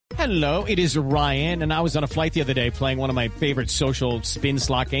Hello, it is Ryan, and I was on a flight the other day playing one of my favorite social spin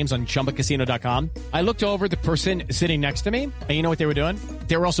slot games on ChumbaCasino.com. I looked over at the person sitting next to me, and you know what they were doing?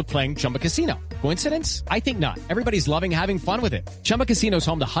 They were also playing Chumba Casino. Coincidence? I think not. Everybody's loving having fun with it. Chumba Casino is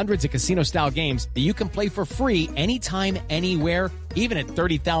home to hundreds of casino-style games that you can play for free anytime, anywhere, even at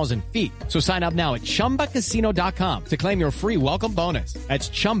 30,000 feet. So sign up now at ChumbaCasino.com to claim your free welcome bonus. That's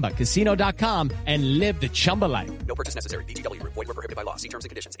ChumbaCasino.com and live the Chumba life. No purchase necessary. VGW. Void where prohibited by law. See terms and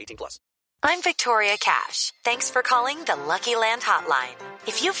conditions. 18+. I'm Victoria Cash. Thanks for calling the Lucky Land Hotline.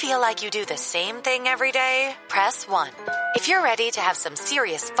 If you feel like you do the same thing every day, press 1. If you're ready to have some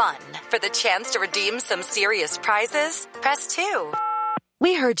serious fun for the chance to redeem some serious prizes, press 2.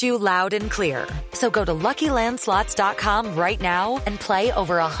 We heard you loud and clear. So go to LuckyLandSlots.com right now and play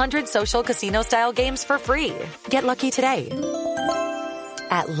over 100 social casino-style games for free. Get lucky today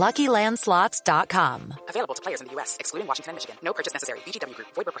at LuckyLandSlots.com. Available to players in the U.S., excluding Washington and Michigan. No purchase necessary. VGW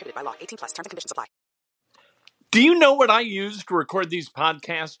Group. Void where prohibited by law. 18+. Terms and conditions apply. Do you know what I use to record these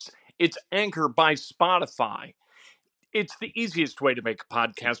podcasts? It's Anchor by Spotify. It's the easiest way to make a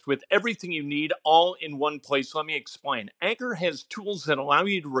podcast with everything you need all in one place. Let me explain. Anchor has tools that allow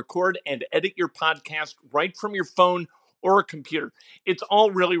you to record and edit your podcast right from your phone or a computer. It's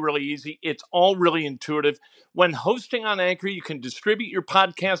all really, really easy. It's all really intuitive. When hosting on Anchor, you can distribute your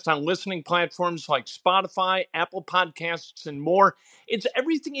podcast on listening platforms like Spotify, Apple Podcasts, and more. It's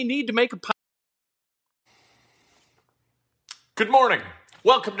everything you need to make a podcast. Good morning.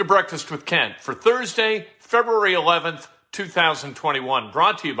 Welcome to Breakfast with Kent for Thursday, February 11th, 2021.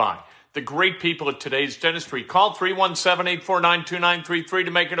 Brought to you by the great people at Today's Dentistry. Call 317-849-2933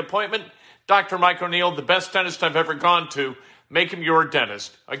 to make an appointment. Dr. Mike O'Neill, the best dentist I've ever gone to. Make him your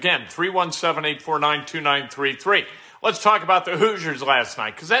dentist. Again, 317-849-2933. Let's talk about the Hoosiers last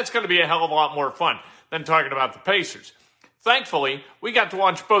night, because that's going to be a hell of a lot more fun than talking about the Pacers. Thankfully, we got to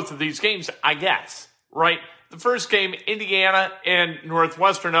watch both of these games, I guess, right? The first game, Indiana and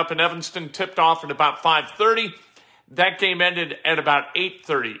Northwestern up in Evanston, tipped off at about 5:30. That game ended at about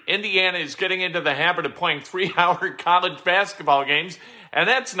 8:30. Indiana is getting into the habit of playing 3-hour college basketball games, and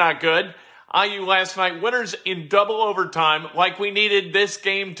that's not good. IU last night winners in double overtime, like we needed this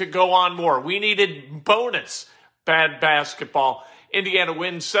game to go on more. We needed bonus bad basketball. Indiana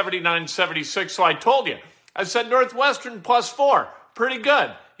wins 79-76, so I told you. I said Northwestern +4, pretty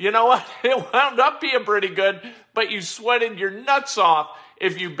good. You know what? It wound up being pretty good, but you sweated your nuts off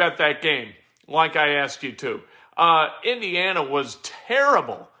if you bet that game, like I asked you to. Indiana was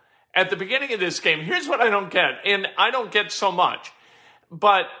terrible at the beginning of this game. Here's what I don't get, and I don't get so much,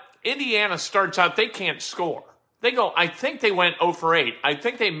 but Indiana starts out, they can't score. I think they went 0 for 8. I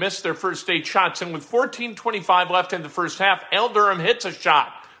think they missed their first 8 shots, and with 14:25 left in the first half, Al Durham hits a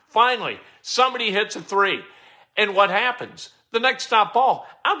shot. Finally, somebody hits a 3. And what happens? The next stop ball,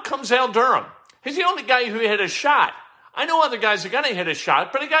 out comes Al Durham. He's the only guy who hit a shot. I know other guys are going to hit a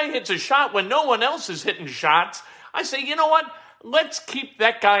shot, but a guy hits a shot when no one else is hitting shots. I say, you know what? Let's keep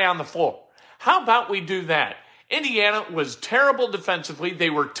that guy on the floor. How about we do that? Indiana was terrible defensively. They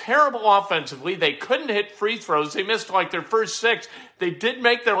were terrible offensively. They couldn't hit free throws. They missed like their first 6. They did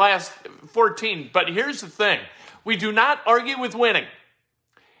make their last 14. But here's the thing. We do not argue with winning.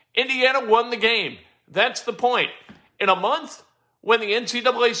 Indiana won the game. That's the point. In a month, when the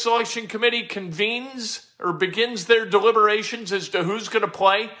NCAA Selection Committee convenes or begins their deliberations as to who's going to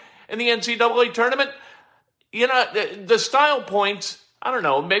play in the NCAA tournament, you know, the style points, I don't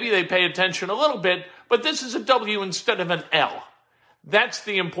know, maybe they pay attention a little bit, but this is a W instead of an L. That's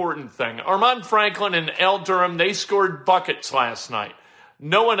the important thing. Armand Franklin and Al Durham, they scored buckets last night.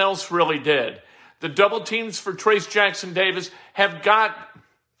 No one else really did. The double teams for Trace Jackson Davis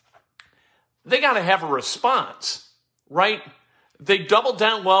they got to have a response, right? They double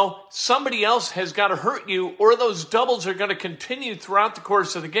down low. Somebody else has got to hurt you, or those doubles are going to continue throughout the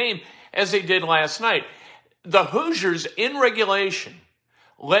course of the game as they did last night. The Hoosiers in regulation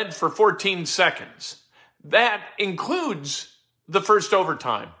led for 14 seconds. That includes the first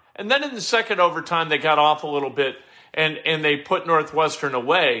overtime. And then in the second overtime, they got off a little bit and they put Northwestern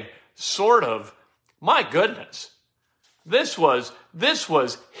away, sort of. My goodness. This was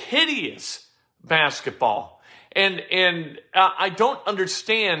hideous basketball. And I don't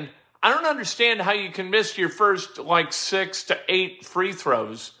understand how you can miss your first 6 to 8 free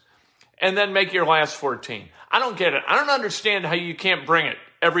throws and then make your last 14. I don't get it. I don't understand how you can't bring it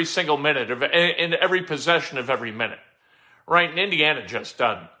every single minute in every possession of every minute, right? And Indiana just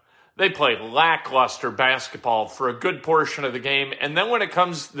doesn't. They play lackluster basketball for a good portion of the game, and then when it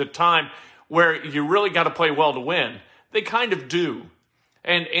comes to the time where you really got to play well to win, they kind of do.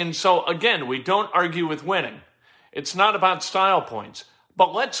 And so, again, we don't argue with winning. It's not about style points.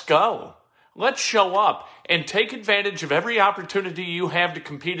 but let's go. Let's show up and take advantage of every opportunity you have to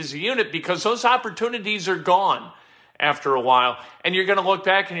compete as a unit, because those opportunities are gone after a while. And you're going to look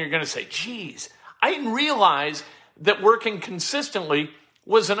back and you're going to say, geez, I didn't realize that working consistently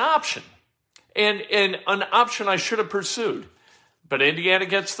was an option, and an option I should have pursued. But Indiana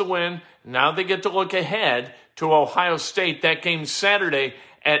gets the win. Now they get to look ahead to Ohio State. That game Saturday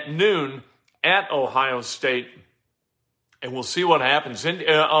at noon at Ohio State. And we'll see what happens.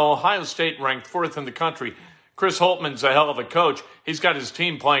 Ohio State ranked 4th in the country. Chris Holtman's a hell of a coach. He's got his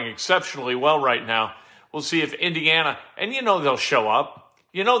team playing exceptionally well right now. We'll see if Indiana, and they'll show up.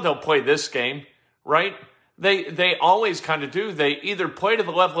 They'll play this game, right? They always kind of do. They either play to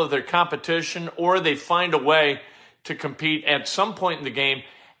the level of their competition, or they find a way to compete at some point in the game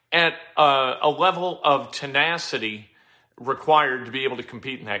at a level of tenacity required to be able to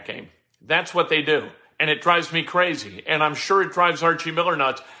compete in that game. That's what they do. And it drives me crazy. And I'm sure it drives Archie Miller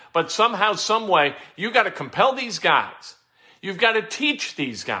nuts. But somehow, some way, you got to compel these guys. You've got to teach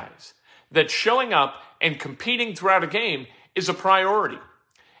these guys that showing up and competing throughout a game is a priority.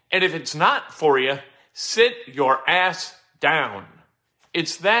 And if it's not for you, sit your ass down.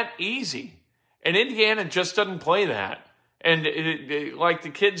 It's that easy. And Indiana just doesn't play that. And like the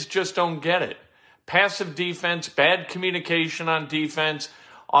kids just don't get it. Passive defense, bad communication on defense,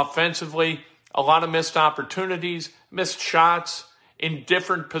 offensively, a lot of missed opportunities, missed shots,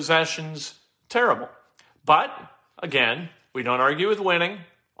 indifferent possessions. Terrible. But, again, we don't argue with winning,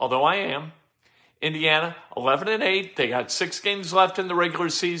 although I am. Indiana, 11-8. They got 6 games left in the regular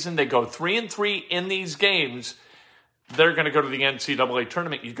season. They go 3-3 in these games. They're going to go to the NCAA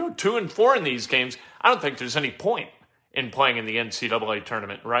tournament. You go 2-4 in these games. I don't think there's any point in playing in the NCAA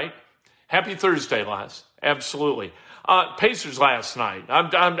tournament, right? Happy Thursday, Les. Absolutely. Pacers last night.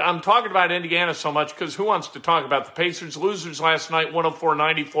 I'm talking about Indiana so much because who wants to talk about the Pacers? Losers last night,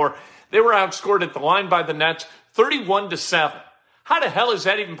 104-94. They were outscored at the line by the Nets, 31-7. How the hell is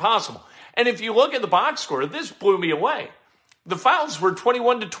that even possible? And if you look at the box score, this blew me away. The fouls were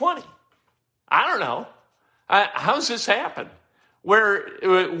 21-20. I don't know. How's this happen? Where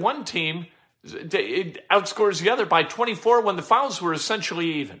one team outscores the other by 24 when the fouls were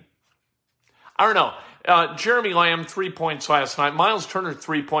essentially even. I don't know. Jeremy Lamb, 3 points last night. Miles Turner,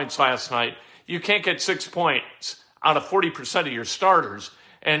 3 points last night. You can't get 6 points out of 40% of your starters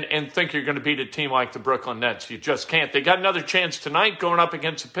and think you're going to beat a team like the Brooklyn Nets. You just can't. They got another chance tonight going up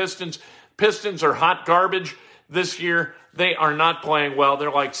against the Pistons. Pistons are hot garbage this year. They are not playing well.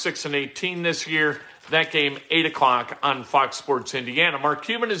 They're like 6-18 this year. That game, 8 o'clock on Fox Sports Indiana. Mark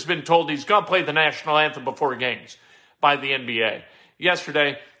Cuban has been told he's going to play the national anthem before games by the NBA.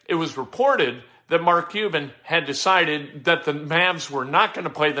 Yesterday, it was reported that Mark Cuban had decided that the Mavs were not going to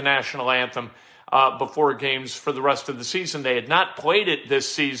play the national anthem before games for the rest of the season. They had not played it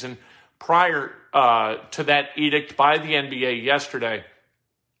this season prior to that edict by the NBA yesterday.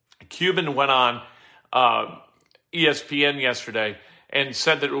 Cuban went on ESPN yesterday and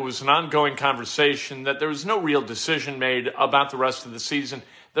said that it was an ongoing conversation, that there was no real decision made about the rest of the season.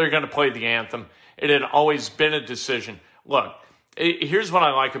 They're going to play the anthem. It had always been a decision. Look, here's what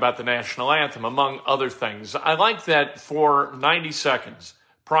I like about the national anthem, among other things. I like that for 90 seconds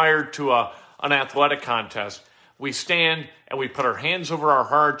prior to an athletic contest, we stand and we put our hands over our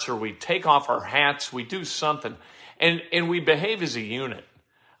hearts, or we take off our hats, we do something, and we behave as a unit.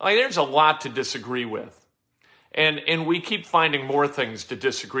 Like, there's a lot to disagree with. And we keep finding more things to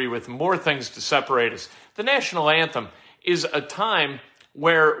disagree with, more things to separate us. The national anthem is a time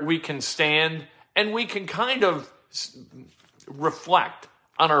where we can stand and we can kind of reflect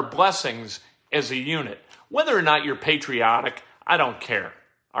on our blessings as a unit. Whether or not you're patriotic, I don't care,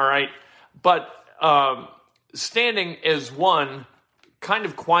 all right? But standing as one, kind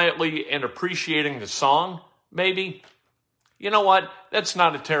of quietly and appreciating the song, maybe, you know what? That's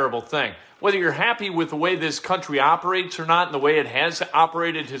not a terrible thing. Whether you're happy with the way this country operates or not, and the way it has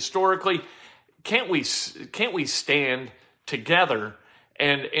operated historically, can't we stand together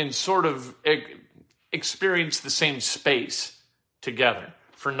and sort of experience the same space together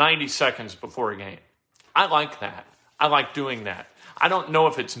for 90 seconds before a game? I like that. I like doing that. I don't know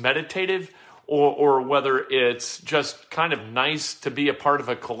if it's meditative or whether it's just kind of nice to be a part of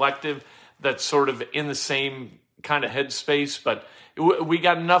a collective that's sort of in the same kind of headspace, but we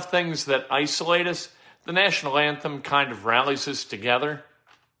got enough things that isolate us. The national anthem kind of rallies us together.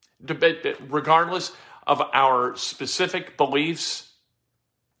 Regardless of our specific beliefs,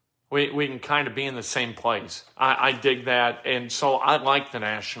 we can kind of be in the same place. I dig that, and so I like the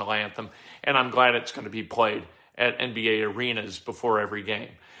national anthem, and I'm glad it's going to be played at NBA arenas before every game.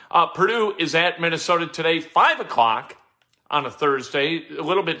 Purdue is at Minnesota today, 5 o'clock on a Thursday, a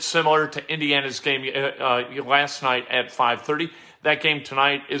little bit similar to Indiana's game last night at 5:30. That game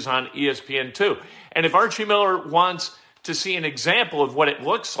tonight is on ESPN2. And if Archie Miller wants to see an example of what it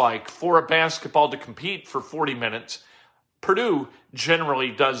looks like for a basketball to compete for 40 minutes, Purdue generally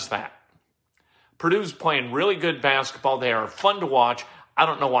does that. Purdue's playing really good basketball. They are fun to watch. I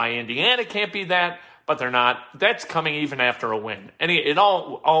don't know why Indiana can't be that, but they're not. That's coming even after a win. And it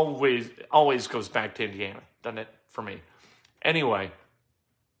always goes back to Indiana, doesn't it, for me? Anyway,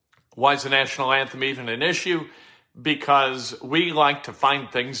 why is the national anthem even an issue? Because we like to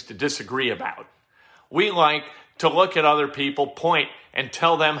find things to disagree about. We like to look at other people, point, and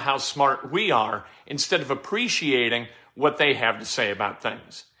tell them how smart we are instead of appreciating what they have to say about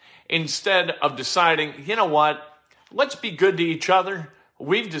things. Instead of deciding, you know what, let's be good to each other,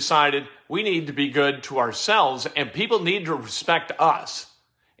 we've decided we need to be good to ourselves and people need to respect us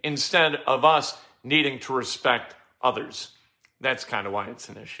instead of us needing to respect others. That's kind of why it's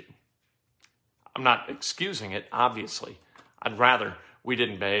an issue. I'm not excusing it, obviously. I'd rather we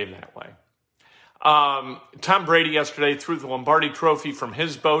didn't behave that way. Tom Brady yesterday threw the Lombardi Trophy from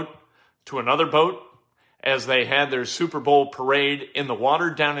his boat to another boat as they had their Super Bowl parade in the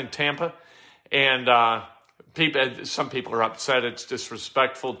water down in Tampa. And some people are upset it's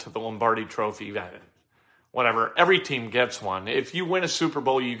disrespectful to the Lombardi Trophy. Whatever. Every team gets one. If you win a Super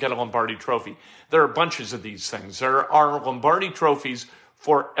Bowl, you get a Lombardi Trophy. There are bunches of these things. There are Lombardi Trophies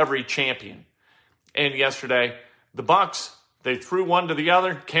for every champion. And yesterday, the Bucs, they threw one to the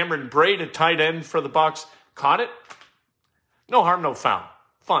other. Cameron Brate, a tight end for the Bucs, caught it. No harm, no foul.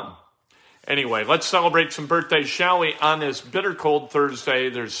 Fun. Anyway, let's celebrate some birthdays, shall we, on this bitter cold Thursday.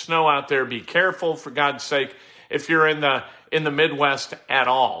 There's snow out there. Be careful, for God's sake, if you're in the Midwest at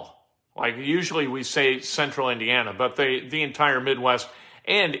all. Like usually we say central Indiana, but the entire Midwest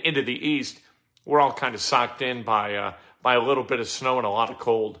and into the east, we're all kind of socked in by a little bit of snow and a lot of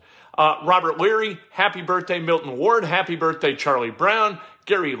cold. Robert Leary, happy birthday. Milton Ward, happy birthday. Charlie Brown,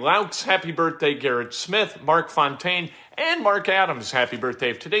 Gary Laux, happy birthday. Garrett Smith, Mark Fontaine, and Mark Adams, happy birthday.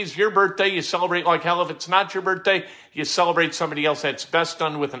 If today's your birthday, you celebrate like hell. If it's not your birthday, you celebrate somebody else. That's best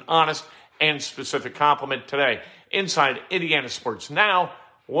done with an honest and specific compliment today. Inside Indiana Sports Now,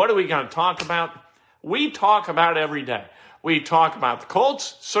 what are we going to talk about? We talk about every day. We talk about the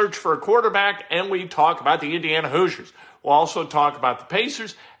Colts, search for a quarterback, and we talk about the Indiana Hoosiers. We'll also talk about the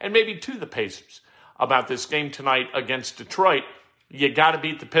Pacers and maybe to the Pacers about this game tonight against Detroit. You got to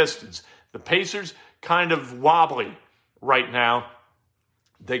beat the Pistons. The Pacers kind of wobbly right now.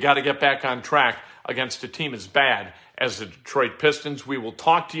 They got to get back on track against a team as bad as the Detroit Pistons. We will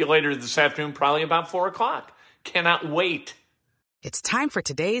talk to you later this afternoon, probably about 4 o'clock. Cannot wait. It's time for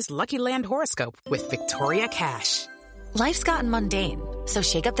today's Lucky Land horoscope with Victoria Cash. Life's gotten mundane, so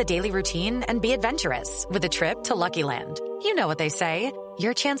shake up the daily routine and be adventurous with a trip to Lucky Land. You know what they say,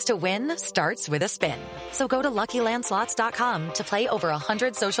 your chance to win starts with a spin. So go to LuckyLandSlots.com to play over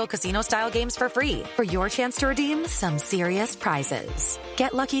 100 social casino-style games for free for your chance to redeem some serious prizes.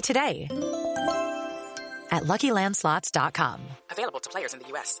 Get lucky today at LuckyLandSlots.com. Available to players in the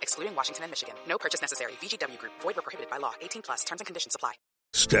U.S., excluding Washington and Michigan. No purchase necessary. VGW Group. Void where prohibited by law. 18+. Terms and conditions apply.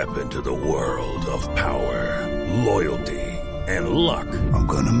 Step into the world of power, loyalty, and luck. I'm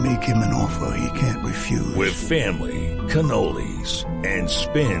gonna make him an offer he can't refuse. With family, cannolis, and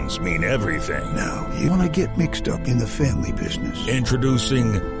spins mean everything. Now, you wanna get mixed up in the family business.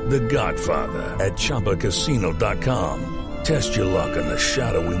 Introducing The Godfather at ChumbaCasino.com. Test your luck in the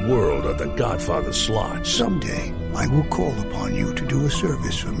shadowy world of The Godfather slot. Someday, I will call upon you to do a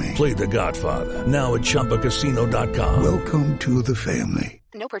service for me. Play The Godfather, now at ChumbaCasino.com. Welcome to the family.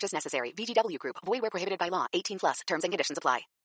 No purchase necessary. VGW Group. Void where prohibited by law. 18+. Terms and conditions apply.